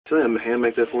Did I hand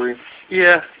make that for you?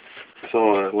 Yeah. I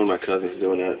saw one of my cousins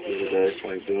doing that the other day,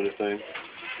 like doing his thing.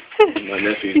 My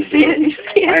nephew. You see it? You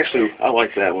see it? I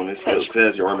like that one. It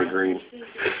says your army green.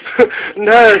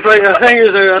 No, it's like my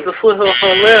fingers are at the slip off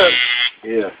my lip.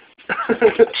 Yeah.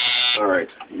 All right.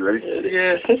 You ready?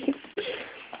 Yeah. Okay.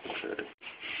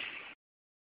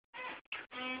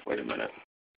 Wait a minute.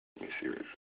 Let me see.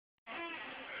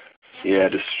 Yeah,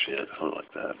 just shit. Something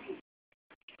like that.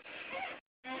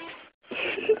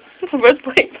 Both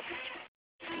plates.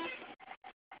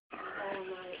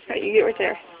 Alright, you get right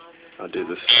there. I'll do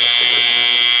this.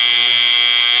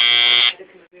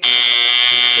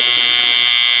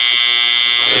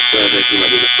 I think you might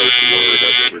be the first word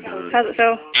I've ever done. How's it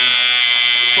feel?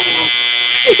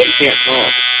 You can't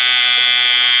talk.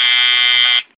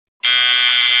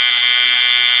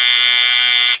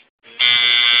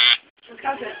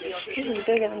 This is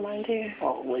bigger than mine too.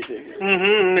 Oh, way bigger.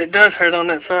 It does hurt on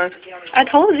that side. I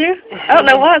told you. I don't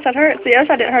know why it hurt. The other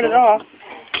side didn't hurt at all.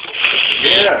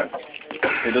 Yeah.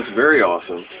 It looks very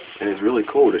awesome. And it's really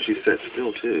cool that she sat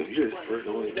still too. You just were the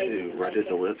only two. Right at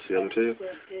the lips, the other two.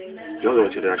 The other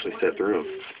one should actually sat through them.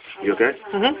 You okay?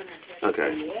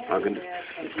 Okay. I can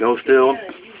go still.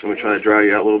 I'm gonna try to dry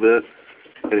you out a little bit.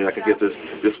 And then I can get this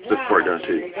part done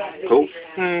too. Cool?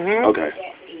 Okay.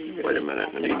 Wait a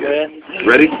minute. Let me get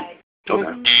ready?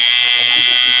 Okay.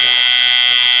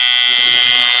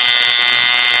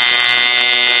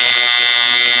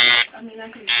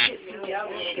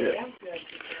 Shit.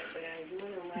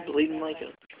 Bleeding like a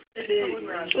pig.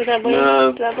 Was that bleeding?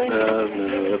 No,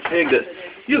 no. A pig that...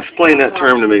 You explain that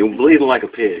term to me. Bleeding like a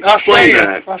pig. I'll show you.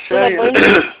 That. I'll show you.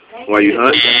 Why you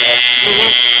hunt?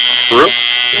 For real?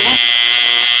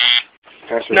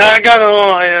 No, I got it on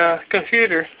my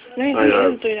computer.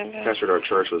 Pastor at our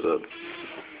church was a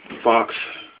fox,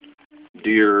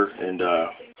 deer, and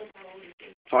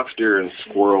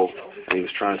squirrel, and he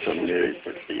was trying something new.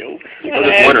 I was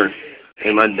just wondering,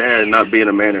 and my dad not being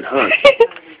a man at hunt,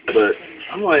 but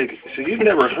I'm like, so you've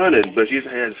never hunted, but you've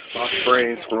had fox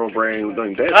brain, squirrel brain,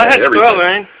 dad I had everything. squirrel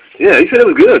brain. Yeah, he said it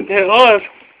was good. Yeah, it was.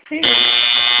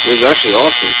 It was actually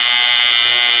awesome.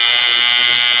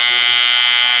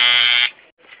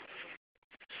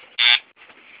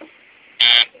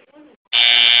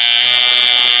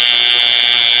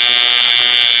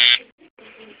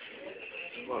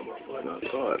 I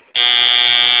saw it.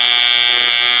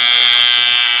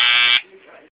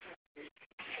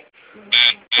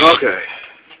 Okay.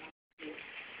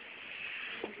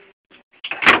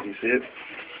 You see it?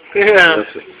 Yeah.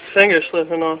 Finger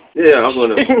slipping off. Yeah, I'm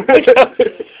gonna.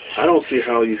 I don't see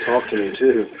how you talk to me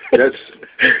too. That's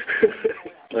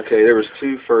okay. There was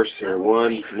two firsts here.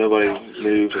 One, nobody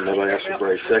moved and nobody asked for a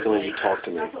break. Secondly, you talked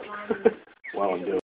to me while I'm doing.